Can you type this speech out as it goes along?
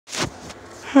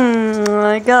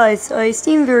Guys, I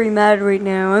seem very mad right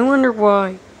now. I wonder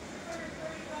why.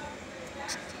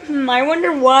 I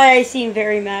wonder why I seem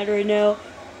very mad right now.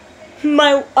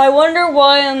 I wonder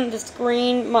why on the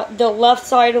screen, the left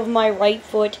side of my right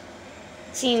foot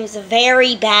seems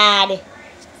very bad.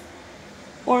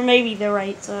 Or maybe the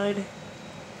right side.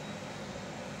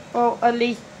 Well, at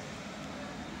least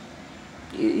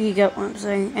you get what I'm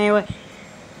saying. Anyway.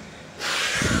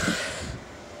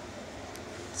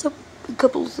 So, a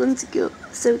couple of seconds ago,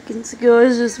 I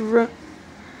was just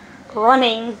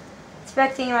running,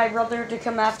 expecting my brother to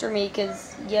come after me,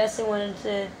 because, yes, I wanted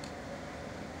to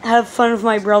have fun with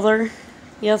my brother.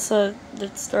 Yes,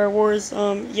 that's Star Wars.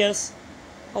 Yes,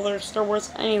 other Star Wars.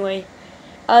 Anyway,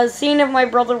 seeing if my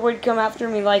brother would come after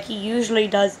me like he usually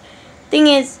does. Thing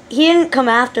is, he didn't come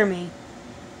after me,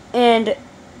 and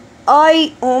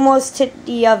I almost hit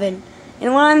the oven.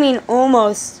 And when I mean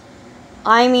almost,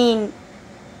 I mean,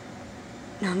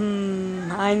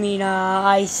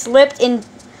 I slipped and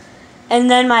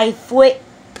then my foot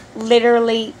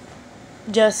literally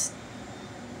just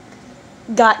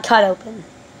got cut open.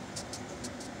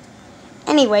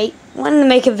 Anyway, wanted to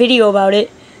make a video about it.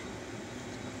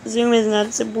 Zoom is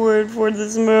not supported for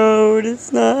this mode.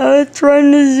 It's not. I was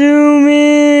trying to zoom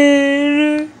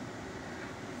in.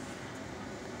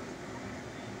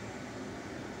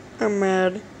 I'm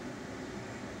mad.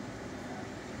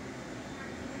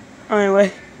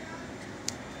 Anyway.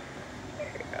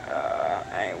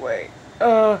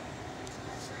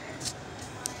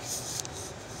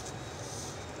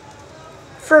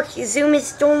 Frick, Zoom is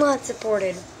still not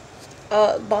supported.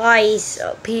 By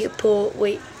people.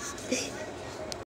 Wait.